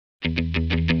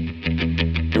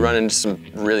run into some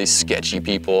really sketchy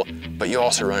people, but you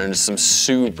also run into some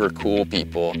super cool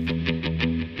people.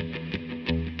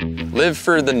 Live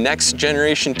for the next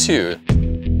generation too.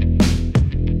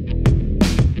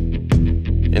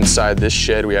 Inside this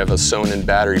shed, we have a sewn-in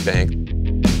battery bank.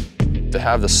 To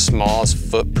have the smallest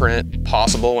footprint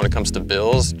possible when it comes to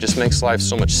bills just makes life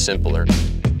so much simpler.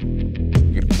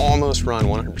 You could almost run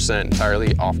 100%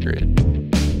 entirely off-grid.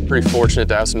 Pretty fortunate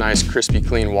to have some nice, crispy,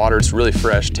 clean water. It's really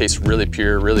fresh, tastes really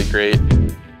pure, really great.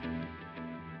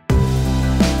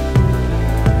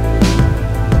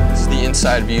 This is the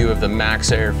inside view of the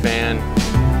Max Air fan.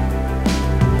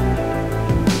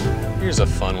 Here's a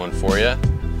fun one for you.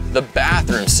 The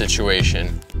bathroom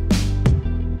situation.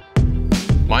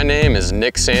 My name is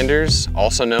Nick Sanders,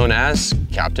 also known as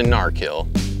Captain Gnarkill.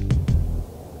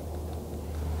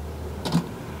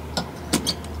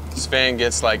 This van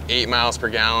gets like 8 miles per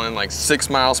gallon, like 6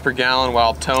 miles per gallon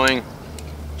while towing.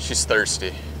 She's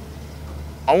thirsty.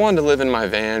 I wanted to live in my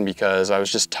van because I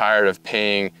was just tired of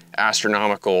paying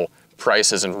astronomical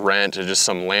prices and rent to just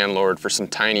some landlord for some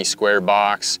tiny square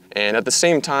box. And at the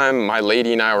same time, my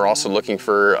lady and I were also looking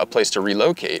for a place to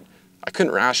relocate. I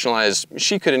couldn't rationalize,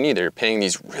 she couldn't either, paying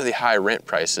these really high rent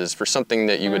prices for something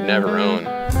that you would never own.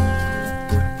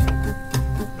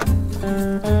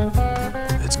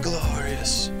 It's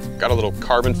glorious. Got a little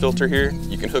carbon filter here.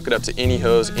 You can hook it up to any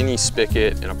hose, any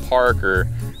spigot in a park or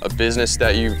a business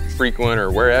that you frequent or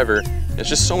wherever. It's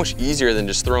just so much easier than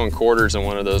just throwing quarters in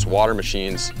one of those water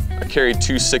machines. I carried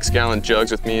 2 6-gallon jugs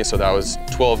with me, so that was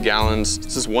 12 gallons.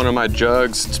 This is one of my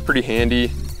jugs. It's pretty handy.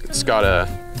 It's got a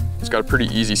pretty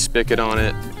easy spigot on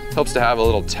it. Helps to have a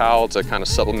little towel to kind of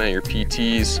supplement your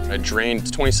PTs. I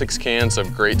drained 26 cans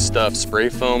of Great Stuff spray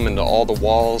foam into all the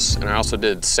walls, and I also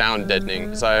did sound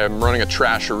deadening. As I am running a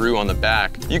trasharoo on the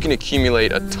back, you can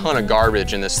accumulate a ton of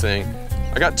garbage in this thing.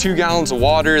 I got 2 gallons of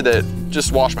water that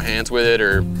just wash my hands with it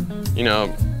or, you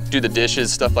know, do the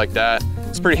dishes, stuff like that.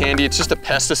 It's pretty handy. It's just a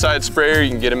pesticide sprayer. You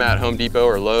can get them at Home Depot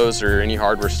or Lowe's or any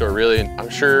hardware store, really. I'm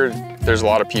sure there's a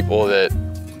lot of people that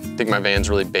think my van's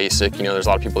really basic. You know, there's a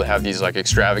lot of people that have these like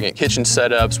extravagant kitchen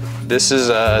setups. This is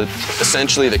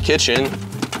essentially the kitchen.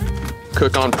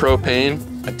 Cook on propane.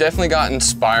 I definitely got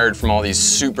inspired from all these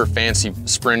super fancy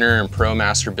Sprinter and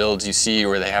ProMaster builds you see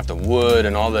where they have the wood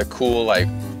and all the cool like,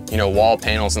 you know, wall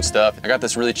panels and stuff. I got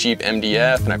this really cheap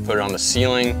MDF and I put it on the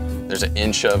ceiling. There's an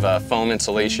inch of foam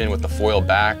insulation with the foil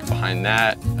back behind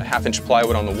that. A 1/2-inch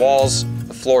plywood on the walls.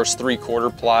 The floor is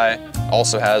 3/4 ply.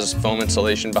 Also has foam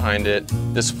insulation behind it.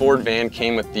 This Ford van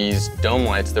came with these dome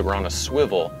lights that were on a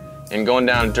swivel. And going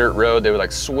down a dirt road, they would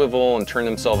like swivel and turn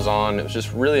themselves on. It was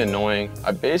just really annoying.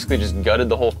 I basically just gutted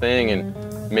the whole thing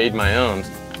and made my own.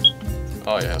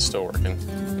 Oh yeah, it's still working.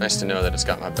 Nice to know that it's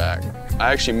got my back.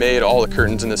 I actually made all the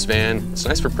curtains in this van. It's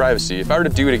nice for privacy. If I were to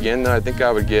do it again though, I think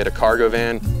I would get a cargo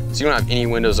van. So you don't have any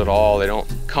windows at all. They don't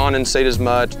condensate as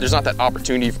much. There's not that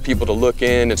opportunity for people to look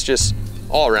in. It's just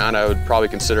all around, I would probably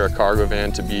consider a cargo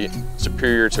van to be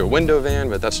superior to a window van,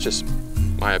 but that's just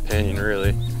my opinion, really.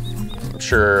 I'm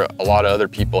sure a lot of other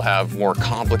people have more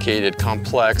complicated,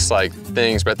 complex like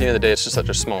things, but at the end of the day, it's just such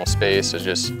a small space. It's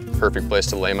just a perfect place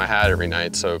to lay my hat every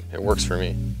night, so it works for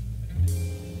me.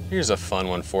 Here's a fun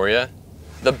one for you.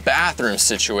 The bathroom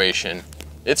situation.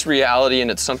 It's reality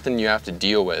and it's something you have to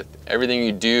deal with. Everything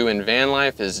you do in van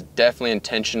life is definitely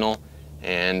intentional.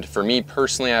 And for me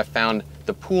personally, I've found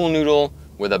the pool noodle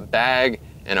with a bag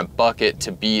and a bucket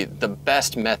to be the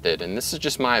best method. And this is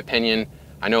just my opinion.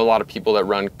 I know a lot of people that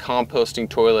run composting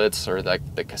toilets or like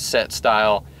the cassette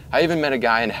style. I even met a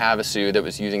guy in Havasu that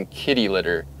was using kitty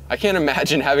litter. I can't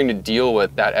imagine having to deal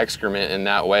with that excrement in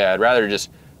that way. I'd rather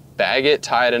just bag it,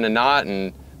 tie it in a knot,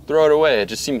 and throw it away. It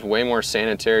just seems way more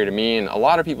sanitary to me. And a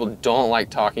lot of people don't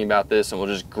like talking about this and will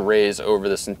just graze over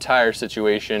this entire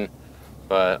situation.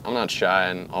 But I'm not shy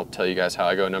and I'll tell you guys how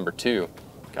I go number 2.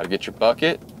 Gotta get your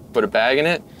bucket, put a bag in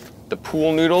it. The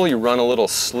pool noodle, you run a little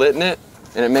slit in it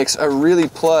and it makes a really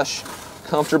plush,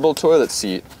 comfortable toilet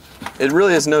seat. It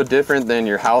really is no different than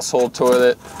your household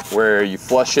toilet where you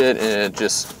flush it and it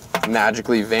just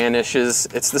magically vanishes.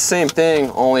 It's the same thing,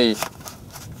 only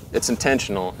it's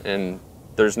intentional and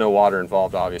there's no water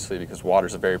involved, obviously, because water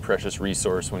is a very precious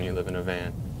resource when you live in a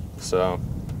van. So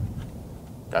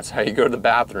that's how you go to the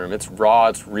bathroom. It's raw,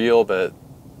 it's real, but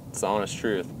it's the honest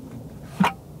truth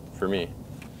for me.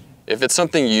 If it's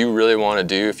something you really want to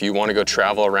do, if you want to go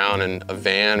travel around in a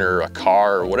van or a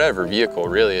car or whatever vehicle,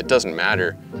 really, it doesn't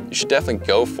matter. You should definitely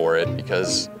go for it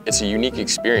because it's a unique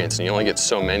experience and you only get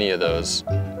so many of those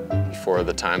before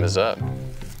the time is up.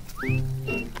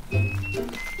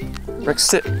 Rex,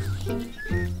 sit.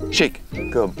 Shake.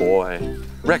 Good boy.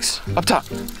 Rex, up top.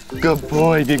 Good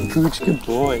boy, big pooch, good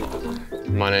boy.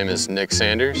 My name is Nick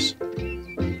Sanders.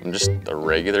 I'm just a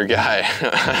regular guy.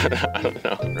 I don't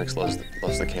know. Rex loves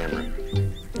the camera.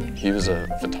 He was a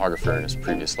photographer in his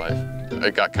previous life. I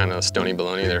got kind of stony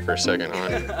baloney there for a second,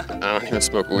 huh? I don't even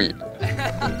smoke weed.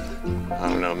 I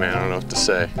don't know, man, I don't know what to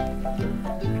say. I'm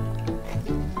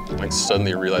like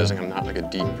suddenly realizing I'm not like a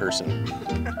deep person.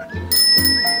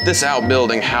 This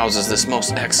outbuilding houses this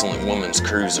most excellent woman's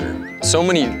cruiser. So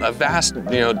many, a vast,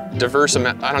 diverse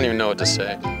amount, I don't even know what to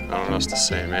say. I don't know what else to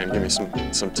say, man. Give me some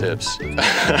tips.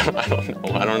 I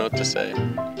don't know what to say.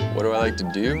 What do I like to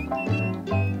do?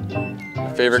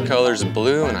 My favorite color is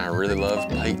blue, and I really love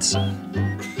pizza.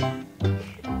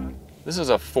 This is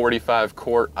a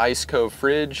 45-quart Ice Cove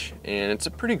fridge, and it's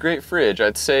a pretty great fridge.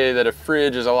 I'd say that a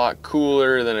fridge is a lot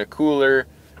cooler than a cooler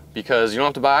because you don't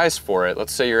have to buy ice for it.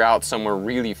 Let's say you're out somewhere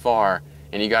really far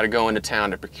and you got to go into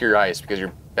town to procure ice because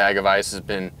your bag of ice has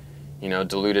been,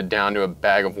 diluted down to a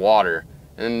bag of water.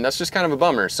 And that's just kind of a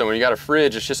bummer. So when you got a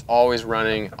fridge, it's just always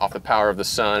running off the power of the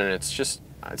sun, and it's just,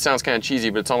 it sounds kind of cheesy,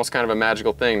 but it's almost kind of a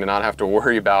magical thing to not have to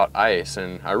worry about ice,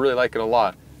 and I really like it a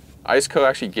lot. IceCo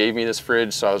actually gave me this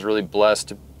fridge, so I was really blessed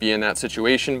to be in that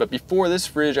situation. But before this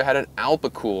fridge, I had an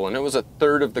Alpacool, and it was a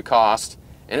third of the cost,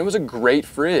 and it was a great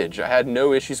fridge. I had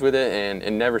no issues with it, and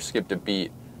it never skipped a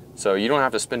beat. So you don't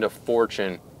have to spend a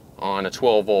fortune on a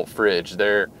 12-volt fridge.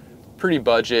 They're pretty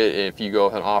budget if you go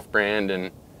with an off-brand,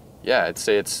 and yeah, I'd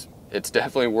say it's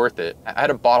definitely worth it. I had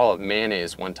a bottle of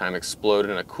mayonnaise one time explode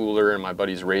in a cooler in my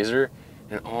buddy's Razor,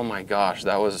 and oh my gosh,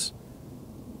 that was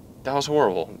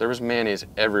horrible. There was mayonnaise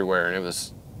everywhere, and it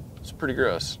was pretty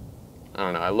gross. I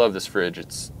don't know, I love this fridge.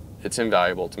 It's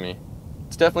invaluable to me.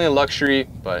 It's definitely a luxury,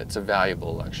 but it's a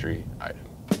valuable luxury item.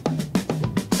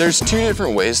 There's two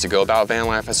different ways to go about van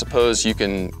life, I suppose. You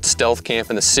can stealth camp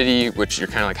in the city, which you're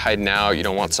kind of like hiding out. You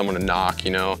don't want someone to knock,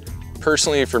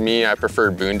 Personally, for me, I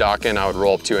preferred boondocking. I would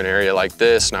roll up to an area like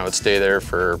this, and I would stay there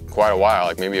for quite a while,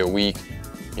 like maybe a week,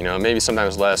 maybe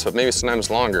sometimes less, but maybe sometimes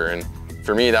longer. And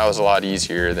for me, that was a lot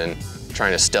easier than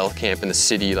trying to stealth camp in the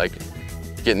city, like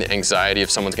getting the anxiety if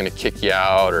someone's gonna kick you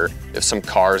out, or if some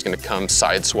car is gonna come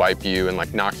sideswipe you and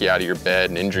like knock you out of your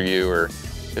bed and injure you, or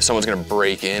if someone's gonna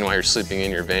break in while you're sleeping in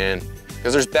your van.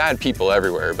 Because there's bad people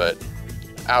everywhere, but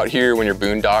out here when you're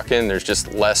boondocking, there's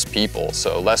just less people.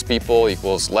 So less people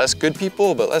equals less good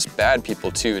people, but less bad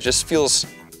people too. It just feels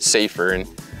safer, and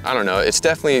I don't know, it's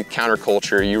definitely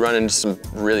counterculture. You run into some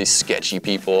really sketchy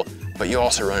people, but you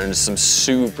also run into some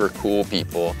super cool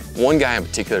people. One guy in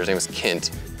particular, his name was Kent,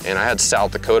 and I had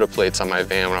South Dakota plates on my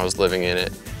van when I was living in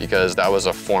it because that was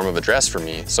a form of address for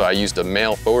me. So I used a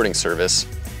mail forwarding service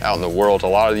out in the world. A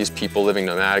lot of these people living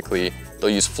nomadically, they'll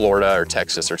use Florida or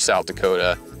Texas or South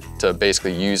Dakota to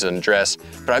basically use an address.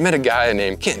 But I met a guy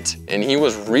named Kent, and he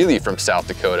was really from South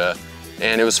Dakota.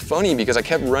 And it was funny because I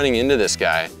kept running into this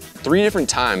guy 3 different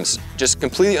times, just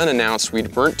completely unannounced. We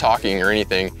weren't talking or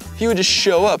anything. He would just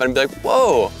show up and be like,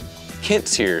 whoa,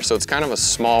 Kent's here. So it's kind of a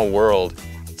small world.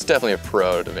 It's definitely a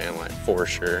pro to van life, for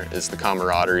sure, is the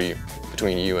camaraderie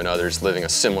between you and others living a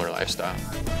similar lifestyle.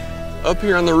 Up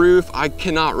here on the roof, I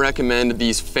cannot recommend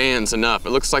these fans enough. It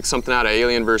looks like something out of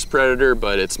Alien vs. Predator,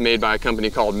 but it's made by a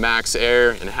company called Max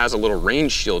Air, and it has a little rain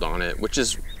shield on it, which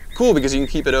is cool because you can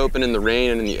keep it open in the rain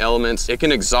and in the elements. It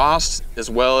can exhaust as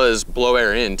well as blow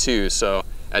air in too. So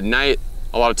at night,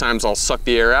 a lot of times I'll suck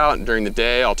the air out, and during the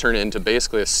day, I'll turn it into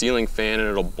basically a ceiling fan and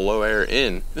it'll blow air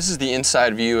in. This is the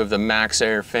inside view of the Max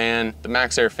Air fan. The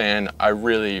Max Air fan, I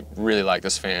really, really like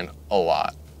this fan a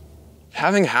lot.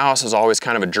 Having a house was always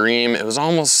kind of a dream. It was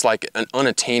almost like an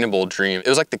unattainable dream. It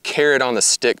was like the carrot on the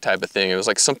stick type of thing. It was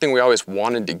like something we always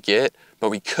wanted to get, but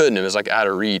we couldn't. It was like out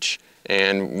of reach.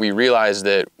 And we realized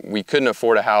that we couldn't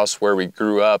afford a house where we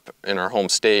grew up in our home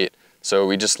state. So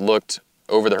we just looked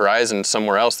over the horizon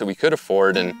somewhere else that we could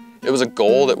afford. And it was a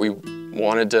goal that we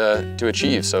wanted to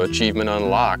achieve, so achievement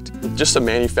unlocked. Just a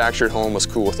manufactured home was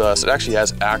cool with us. It actually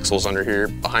has axles under here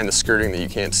behind the skirting that you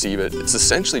can't see, but it's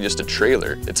essentially just a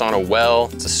trailer. It's on a well.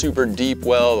 It's a super deep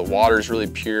well. The water's really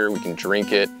pure. We can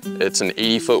drink it. It's an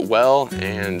 80-foot well,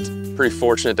 and pretty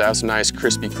fortunate to have some nice,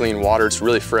 crispy, clean water. It's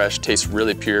really fresh, tastes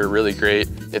really pure, really great.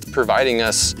 It's providing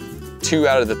us 2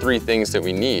 out of the 3 things that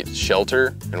we need,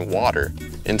 shelter and water.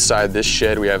 Inside this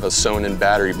shed, we have a sewn-in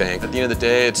battery bank. At the end of the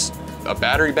day, it's a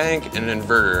battery bank and an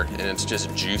inverter, and it's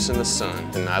just juice in the sun.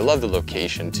 And I love the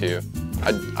location too.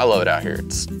 I love it out here.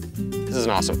 This is an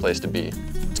awesome place to be.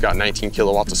 It's got 19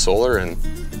 kilowatts of solar, and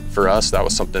for us, that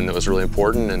was something that was really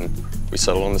important, and we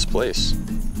settled on this place.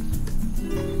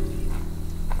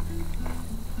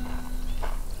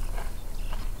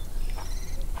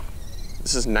 This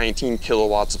This is 19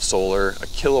 kilowatts of solar. A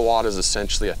kilowatt is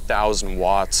essentially 1,000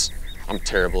 watts. I'm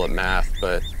terrible at math,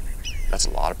 but that's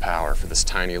a lot of power for this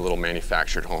tiny little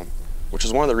manufactured home, which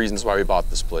is one of the reasons why we bought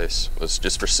this place, was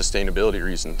just for sustainability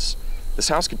reasons. This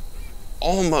house could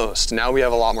almost, now we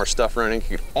have a lot more stuff running,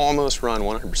 could almost run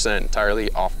 100% entirely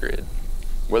off-grid.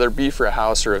 Whether it be for a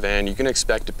house or a van, you can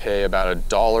expect to pay about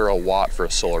 $1 a watt for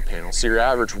a solar panel. So your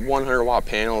average 100-watt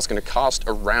panel is gonna cost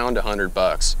around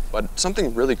 $100. But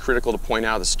something really critical to point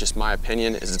out, this is just my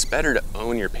opinion, is it's better to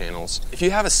own your panels. If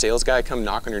you have a sales guy come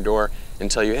knock on your door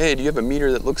and tell you, hey, do you have a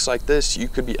meter that looks like this? You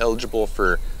could be eligible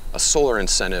for a solar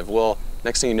incentive. Well,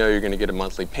 next thing you know, you're gonna get a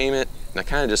monthly payment, and that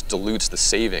kind of just dilutes the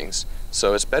savings.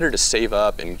 So it's better to save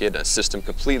up and get a system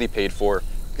completely paid for,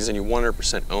 because then you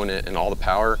 100% own it and all the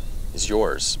power is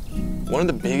yours. One of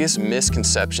the biggest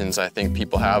misconceptions I think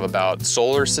people have about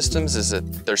solar systems is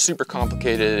that they're super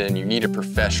complicated and you need a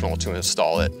professional to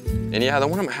install it. And yeah, the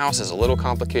one at my house is a little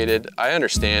complicated. I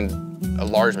understand a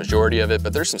large majority of it,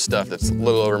 but there's some stuff that's a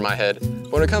little over my head.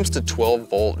 But when it comes to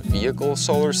 12-volt vehicle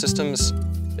solar systems,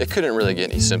 it couldn't really get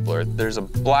any simpler. There's a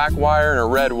black wire and a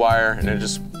red wire, and it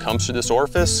just comes through this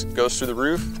orifice, goes through the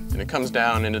roof, and it comes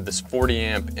down into this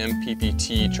 40-amp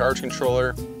MPPT charge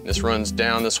controller. This runs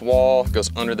down this wall, goes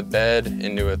under the bed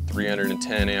into a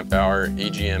 310 amp hour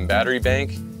AGM battery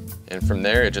bank. And from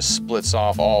there, it just splits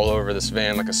off all over this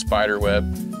van like a spider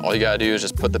web. All you gotta do is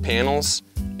just put the panels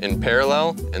in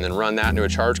parallel and then run that into a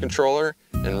charge controller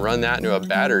and run that into a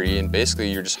battery. And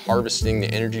basically you're just harvesting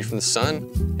the energy from the sun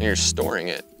and you're storing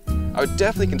it. I would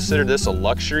definitely consider this a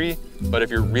luxury, but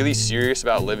if you're really serious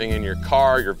about living in your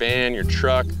car, your van, your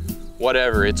truck,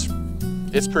 whatever, it's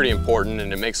pretty important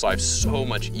and it makes life so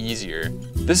much easier.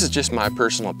 This is just my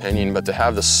personal opinion, but to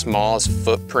have the smallest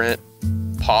footprint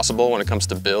possible when it comes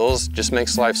to bills just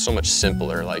makes life so much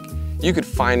simpler. Like, you could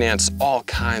finance all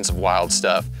kinds of wild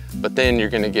stuff, but then you're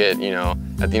gonna get, you know,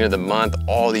 at the end of the month,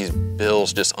 all these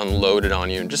bills just unloaded on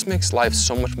you, and just makes life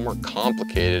so much more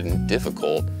complicated and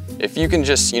difficult. If you can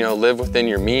just, you know, live within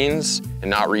your means and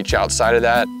not reach outside of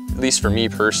that, at least for me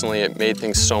personally, it made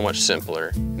things so much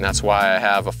simpler. And that's why I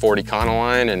have a 40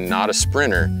 Econoline and not a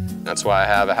Sprinter. That's why I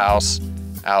have a house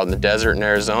out in the desert in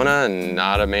Arizona and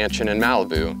not a mansion in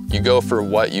Malibu. You go for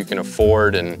what you can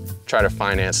afford and try to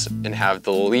finance and have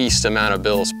the least amount of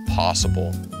bills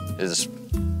possible is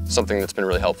something that's been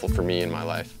really helpful for me in my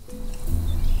life.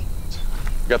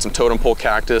 Got some totem pole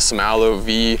cactus, some aloe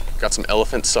V, got some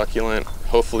elephant succulent.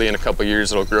 Hopefully in a couple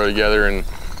years it'll grow together and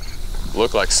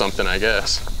look like something, I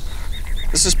guess.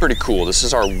 This is pretty cool. This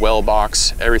is our well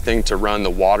box. Everything to run the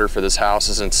water for this house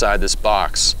is inside this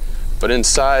box. But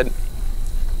inside,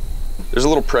 there's a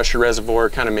little pressure reservoir.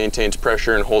 It kind of maintains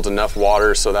pressure and holds enough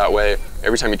water so that way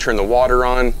every time you turn the water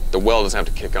on, the well doesn't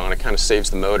have to kick on. It kind of saves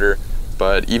the motor.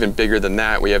 But even bigger than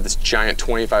that, we have this giant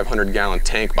 2,500 gallon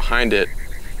tank behind it.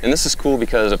 And this is cool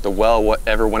because if the well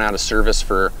ever went out of service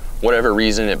for whatever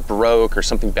reason, it broke or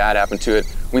something bad happened to it,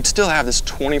 we'd still have this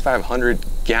 2,500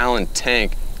 gallon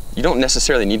tank. You don't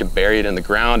necessarily need to bury it in the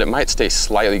ground. It might stay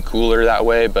slightly cooler that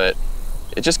way, but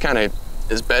it just kind of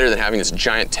is better than having this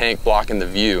giant tank blocking the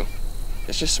view.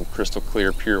 It's just some crystal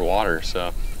clear, pure water,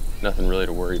 so nothing really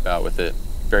to worry about with it.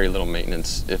 Very little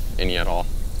maintenance, if any at all.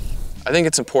 I think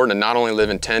it's important to not only live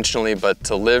intentionally, but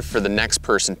to live for the next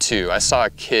person too. I saw a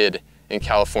kid in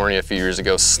California a few years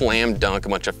ago slam dunk a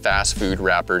bunch of fast food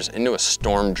wrappers into a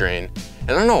storm drain.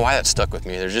 And I don't know why that stuck with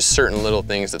me. There's just certain little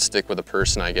things that stick with a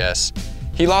person, I guess.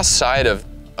 He lost sight of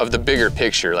the bigger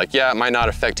picture. Like, yeah, it might not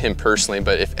affect him personally,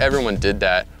 but if everyone did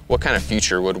that, what kind of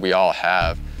future would we all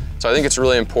have? So I think it's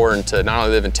really important to not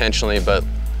only live intentionally, but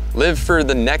live for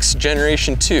the next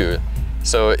generation too.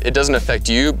 So it doesn't affect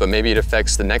you, but maybe it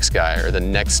affects the next guy or the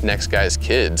next guy's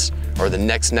kids or the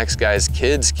next guy's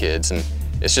kids. And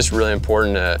it's just really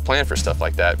important to plan for stuff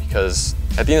like that, because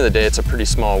at the end of the day, it's a pretty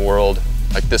small world.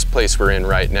 Like this place we're in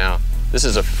right now. This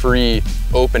is a free,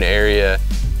 open area.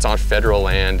 It's on federal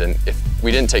land, and if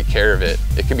we didn't take care of it,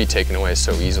 it could be taken away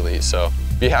so easily. So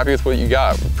be happy with what you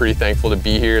got. We're pretty thankful to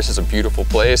be here. This is a beautiful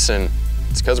place, and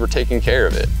it's because we're taking care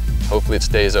of it. Hopefully it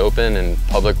stays open, and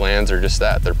public lands are just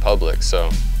that, they're public. So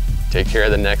take care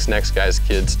of the next guy's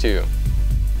kids too,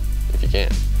 if you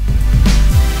can.